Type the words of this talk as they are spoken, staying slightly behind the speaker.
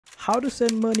How to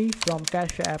send money from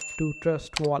Cash App to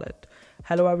Trust Wallet.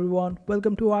 Hello everyone,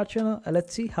 welcome to our channel and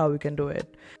let's see how we can do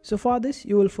it. So for this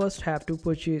you will first have to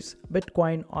purchase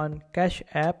Bitcoin on Cash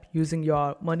App using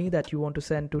your money that you want to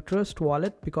send to Trust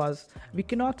Wallet, because we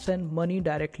cannot send money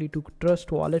directly to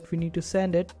Trust Wallet, we need to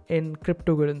send it in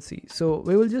cryptocurrency. So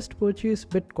we will just purchase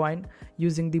Bitcoin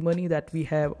using the money that we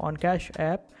have on Cash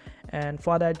App, and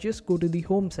for that just go to the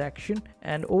home section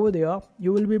and over there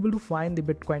you will be able to find the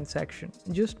Bitcoin section.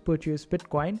 Just purchase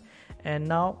Bitcoin and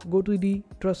now go to the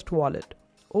Trust Wallet.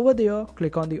 Over there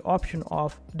click on the option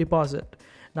of deposit.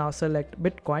 Now select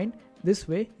Bitcoin. This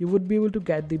way you would be able to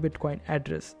get the Bitcoin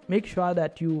address. Make sure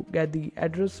that you get the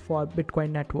address for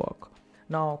Bitcoin network.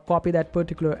 Now copy that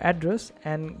particular address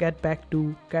and get back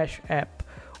to Cash App.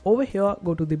 Over here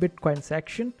go to the Bitcoin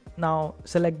section. Now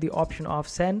select the option of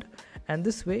send, and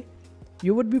this way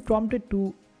you would be prompted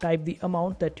to type the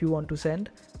amount that you want to send.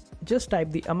 Just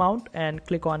type the amount and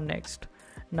click on next.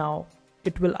 Now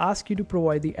it will ask you to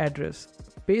provide the address.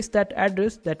 Paste that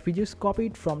address that we just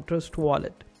copied from Trust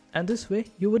Wallet, and this way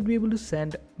you would be able to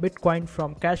send Bitcoin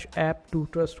from Cash App to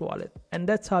Trust Wallet. And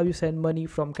that's how you send money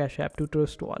from Cash App to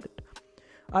Trust Wallet.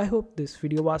 I hope this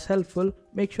video was helpful.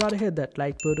 Make sure to hit that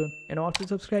like button and also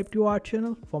subscribe to our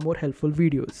channel for more helpful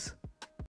videos.